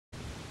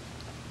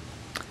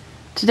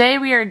Today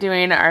we are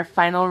doing our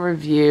final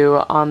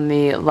review on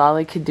the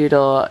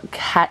Lollycadoodle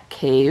Cat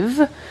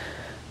Cave,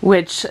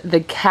 which the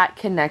Cat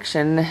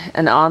Connection,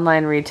 an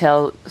online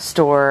retail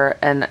store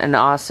and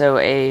also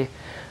a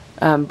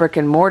brick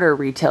and mortar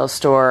retail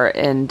store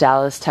in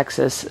Dallas,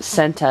 Texas,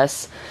 sent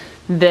us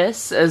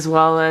this, as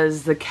well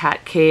as the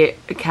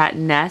cat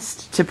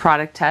nest to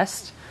product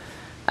test.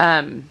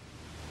 And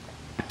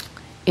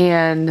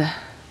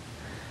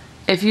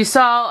if you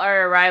saw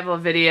our arrival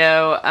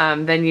video,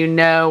 then you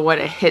know what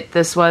a hit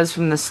this was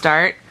from the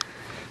start.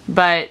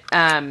 But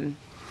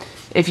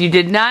if you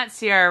did not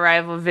see our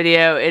arrival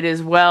video, it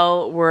is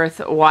well worth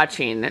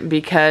watching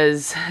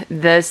because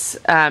this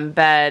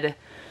bed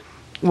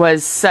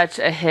was such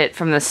a hit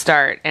from the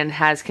start and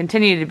has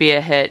continued to be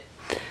a hit.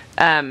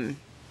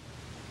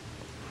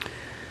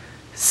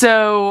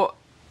 So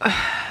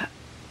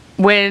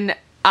when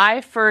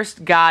I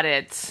first got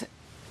it,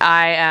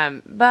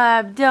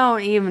 Bub,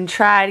 don't even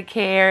try to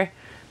care.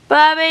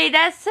 Bubby,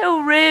 that's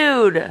so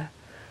rude.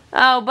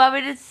 Oh,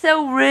 Bubby, that's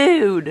so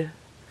rude.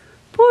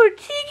 Poor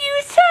Tiggy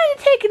was trying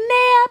to take a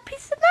nap. He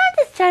said, I'm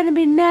just trying to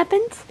be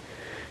napping.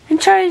 And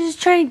Charlie's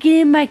just trying to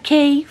get in my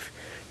cave.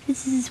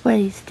 This is what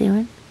he's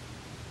doing.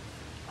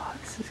 Oh,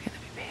 this is going to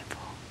be painful.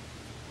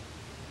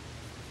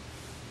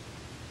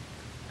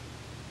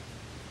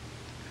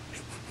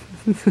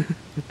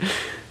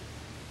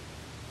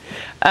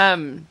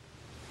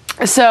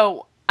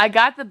 So I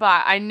got the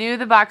box. I knew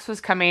the box was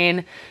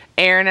coming.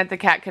 Erin at the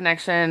Cat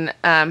Connection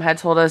had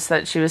told us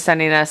that she was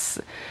sending us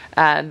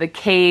the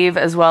cave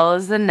as well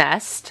as the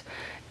nest.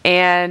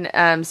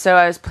 And so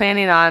I was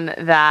planning on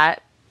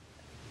that.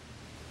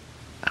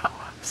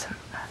 Oh, I'm so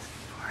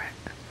asking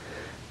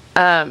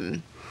for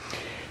it.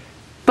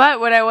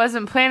 But what I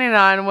wasn't planning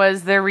on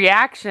was the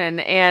reaction.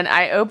 And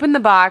I opened the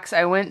box.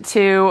 I went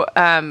to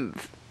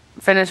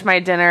finish my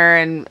dinner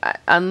and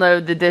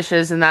unload the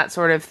dishes and that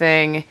sort of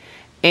thing.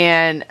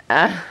 And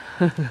and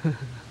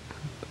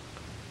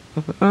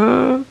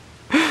all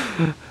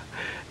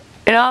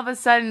of a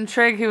sudden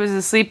Trig, who was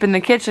asleep in the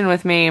kitchen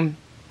with me,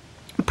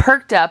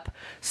 perked up,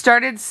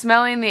 started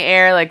smelling the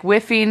air, like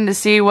whiffing to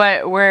see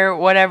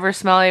whatever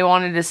smell he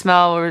wanted to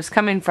smell was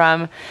coming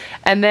from,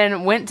 and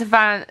then went to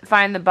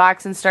find the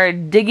box and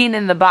started digging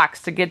in the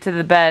box to get to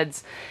the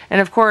beds. And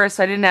of course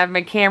I didn't have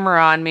my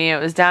camera on me, it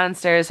was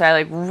downstairs, so I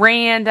like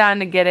ran down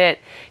to get it,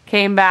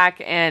 came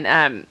back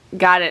and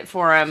got it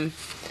for him.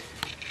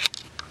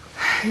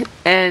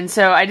 And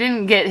so I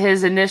didn't get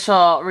his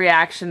initial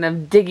reaction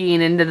of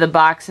digging into the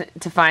box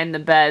to find the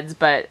beds,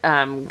 but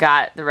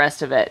got the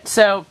rest of it.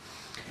 So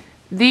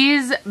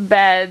these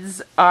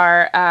beds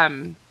are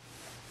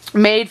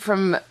made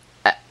from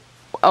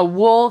a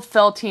wool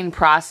felting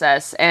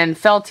process. And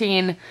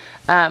felting,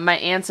 my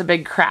aunt's a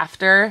big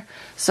crafter,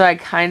 so I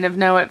kind of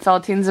know what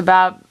felting's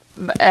about.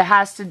 It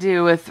has to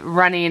do with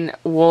running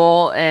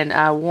wool in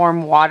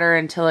warm water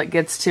until it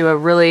gets to a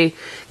really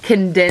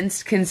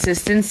condensed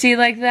consistency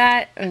like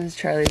that. And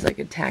Charlie's like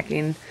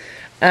attacking.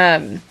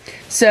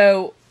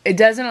 So it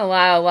doesn't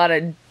allow a lot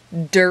of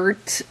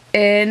dirt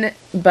in,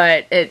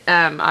 but it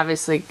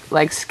obviously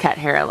likes cat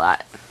hair a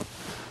lot.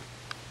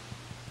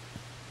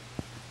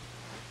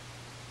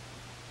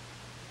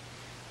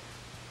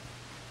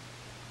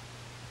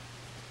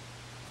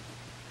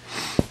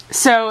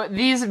 So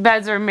these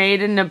beds are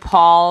made in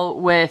Nepal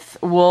with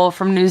wool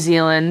from New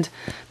Zealand.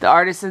 The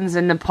artisans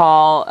in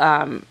Nepal,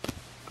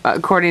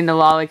 according to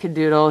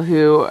Lollycadoodle,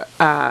 who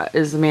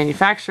is the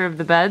manufacturer of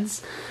the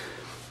beds,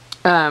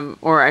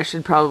 or I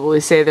should probably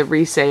say the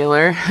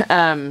reseller,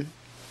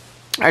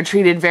 are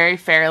treated very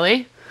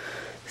fairly.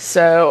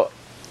 So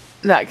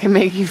that can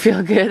make you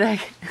feel good.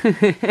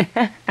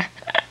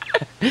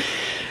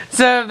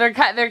 So they're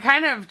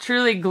kind of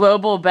truly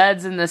global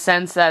beds in the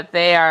sense that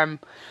they are.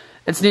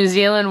 It's New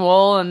Zealand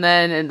wool, and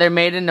then they're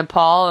made in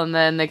Nepal, and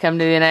then they come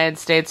to the United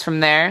States from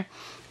there.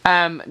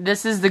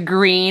 This is the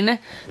green.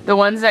 The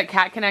ones that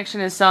Cat Connection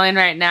is selling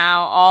right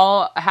now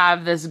all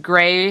have this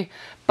gray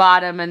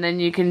bottom, and then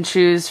you can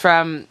choose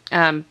from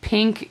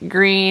pink,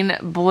 green,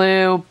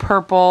 blue,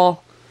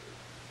 purple.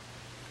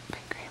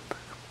 Pink, green, blue.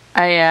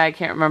 I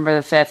can't remember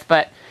the fifth,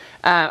 but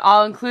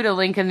I'll include a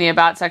link in the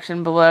About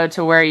section below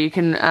to where you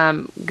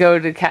can go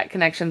to Cat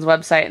Connection's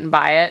website and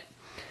buy it.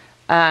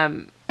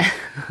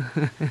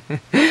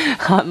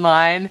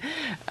 Online.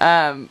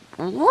 Wow!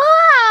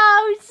 Whoa!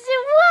 We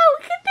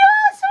can do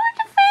all sorts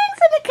of things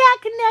in the Cat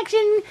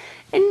Connection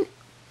and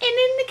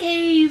in the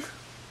cave.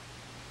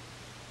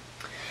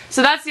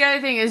 So that's the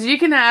other thing, is you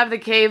can have the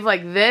cave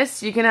like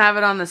this. You can have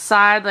it on the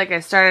side like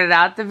I started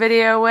out the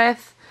video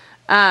with.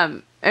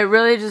 It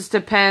really just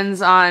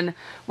depends on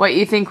what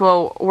you think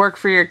will work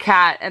for your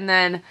cat. And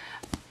then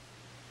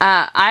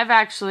I've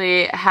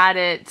actually had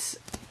it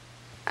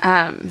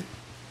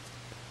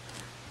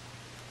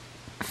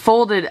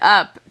folded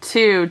up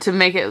too to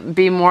make it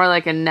be more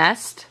like a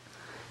nest.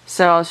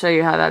 So I'll show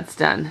you how that's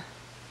done.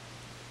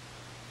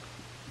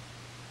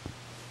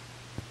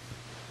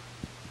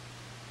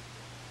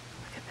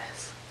 Look at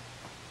this.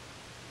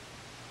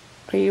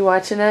 Are you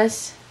watching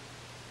us?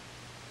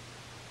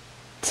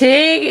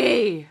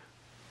 Tiggy!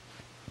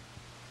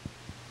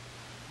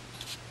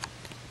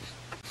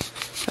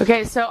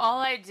 Okay, so all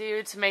I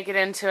do to make it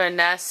into a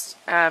nest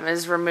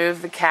is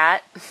remove the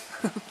cat.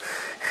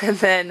 And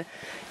then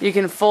you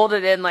can fold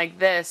it in like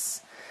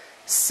this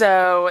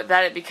so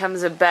that it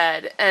becomes a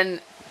bed.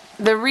 And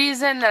the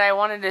reason that I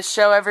wanted to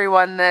show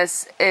everyone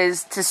this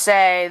is to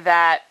say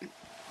that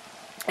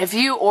if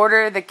you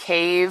order the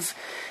cave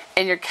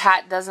and your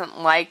cat doesn't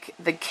like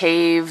the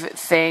cave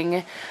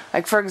thing,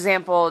 like for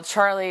example,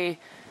 Charlie,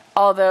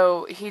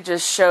 although he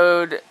just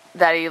showed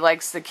that he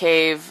likes the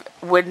cave,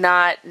 would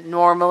not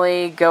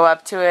normally go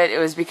up to it. It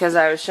was because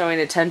I was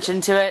showing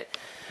attention to it.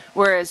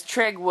 Whereas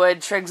Trig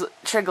would.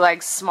 Trig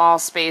likes small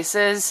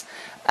spaces.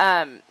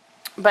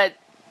 But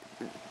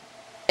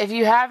if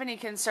you have any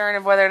concern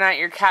of whether or not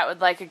your cat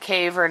would like a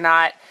cave or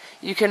not,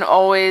 you can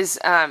always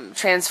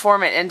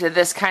transform it into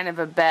this kind of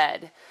a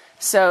bed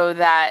so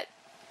that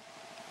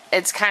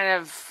it's kind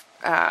of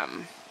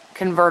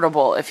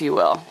convertible, if you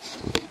will.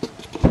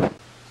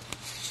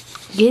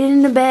 Get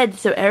in the bed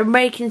so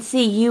everybody can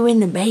see you in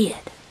the bed.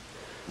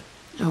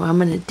 Oh, I'm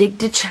gonna dig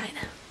to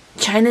China.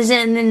 China's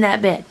in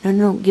that bed.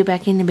 No, get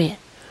back in the bed.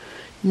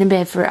 In the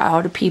bed for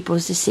all the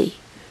peoples to see.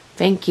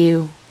 Thank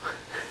you.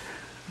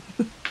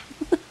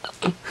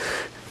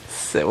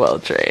 So well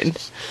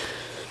trained.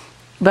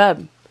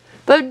 Bub,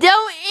 don't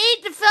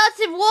eat the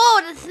felted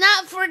wool. It's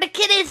not for the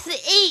kitties to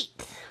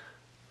eat.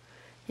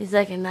 He's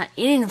like, I'm not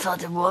eating the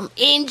felted wool. I'm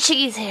eating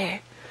Chicky's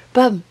hair.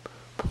 Bub,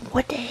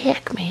 what the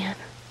heck, man?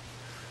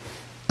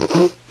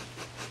 Oh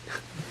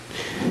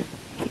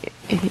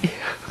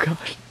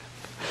gosh.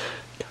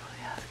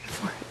 Totally asking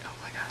for it. Oh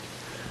my god.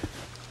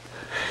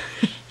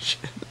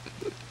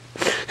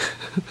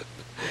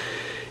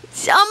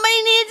 Somebody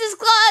needs his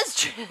claws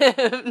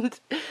trimmed.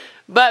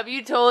 Bub,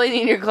 you totally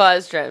need your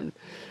claws trimmed.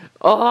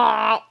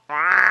 Oh.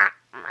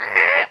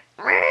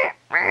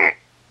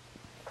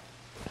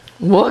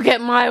 Look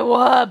at my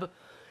wub.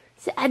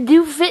 I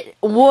do fit.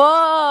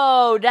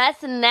 Whoa,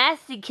 that's a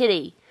nasty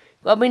kitty.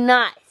 Well, be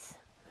nice.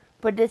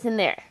 Put this in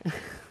there.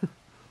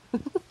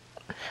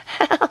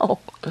 How?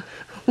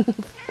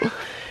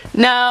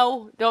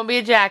 No, don't be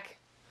a jack.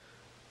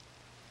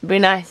 Be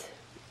nice.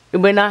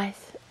 Be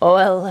nice. Oh,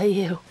 I love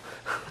you.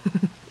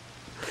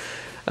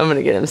 I'm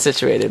gonna get him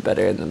situated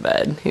better in the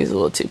bed. He's a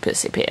little too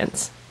pissy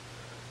pants.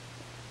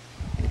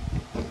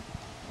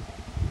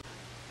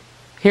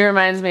 He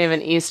reminds me of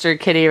an Easter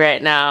kitty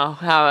right now.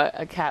 How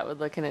a cat would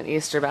look in an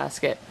Easter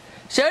basket.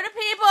 Show the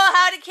people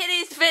how the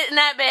kitties fit in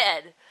that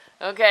bed.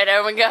 Okay,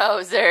 there we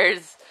go.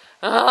 There's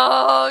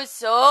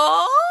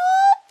so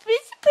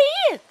pissy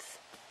pants.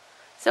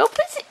 So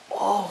pissy.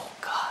 Oh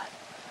God,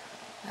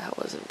 that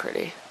wasn't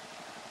pretty.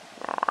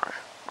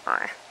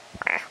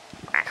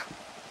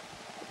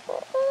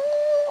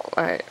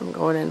 All right, I'm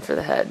going in for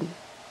the head.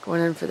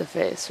 Going in for the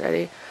face.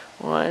 Ready?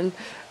 1.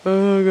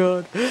 Oh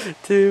God.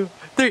 2,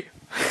 3.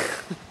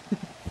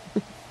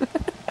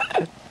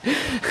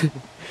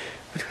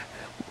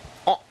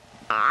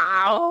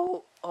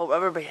 Ow! Oh,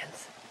 rubber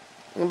bands.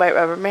 You can bite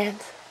rubber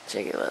bands?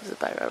 Jiggy loves to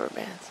bite rubber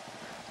bands.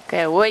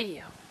 Okay, will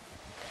you?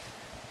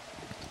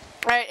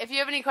 Alright, if you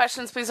have any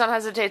questions, please don't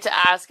hesitate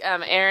to ask.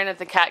 Aaron at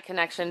the Cat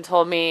Connection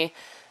told me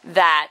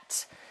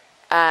that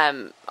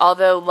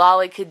although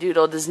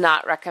Lollycadoodle does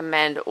not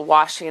recommend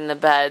washing the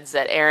beds,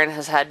 that Aaron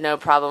has had no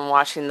problem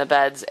washing the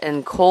beds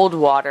in cold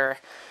water,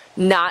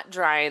 not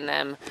drying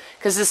them,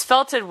 because this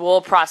felted wool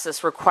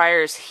process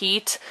requires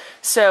heat.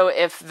 So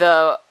if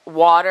the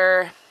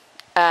water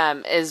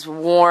is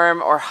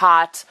warm or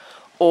hot,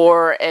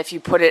 or if you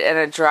put it in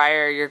a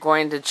dryer, you're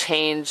going to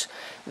change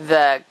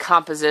the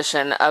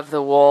composition of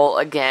the wool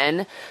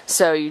again.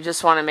 So you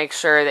just want to make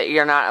sure that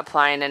you're not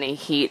applying any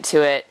heat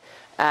to it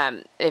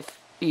if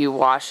you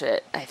wash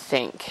it, I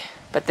think.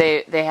 But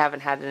they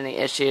haven't had any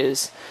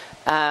issues.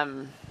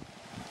 So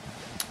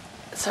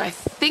I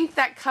think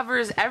that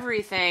covers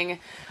everything.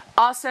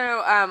 Also,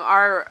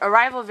 our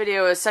arrival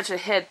video is such a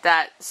hit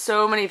that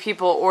so many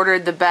people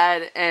ordered the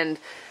bed, and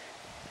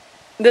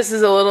this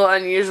is a little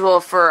unusual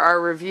for our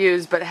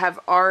reviews, but have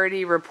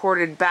already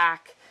reported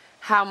back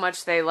how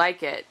much they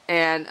like it,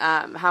 and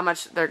how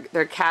much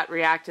their cat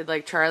reacted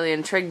like Charlie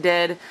and Trig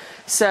did.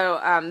 So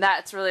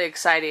that's really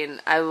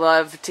exciting. I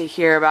love to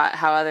hear about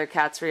how other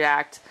cats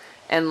react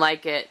and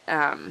like it.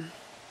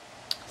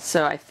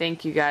 So I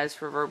thank you guys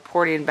for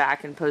reporting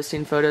back and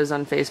posting photos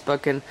on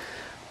Facebook and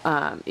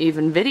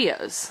even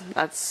videos.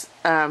 That's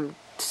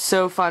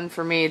so fun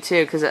for me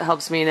too, because it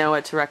helps me know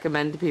what to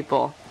recommend to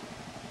people.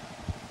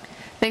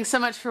 Thanks so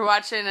much for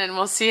watching, and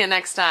we'll see you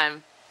next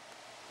time.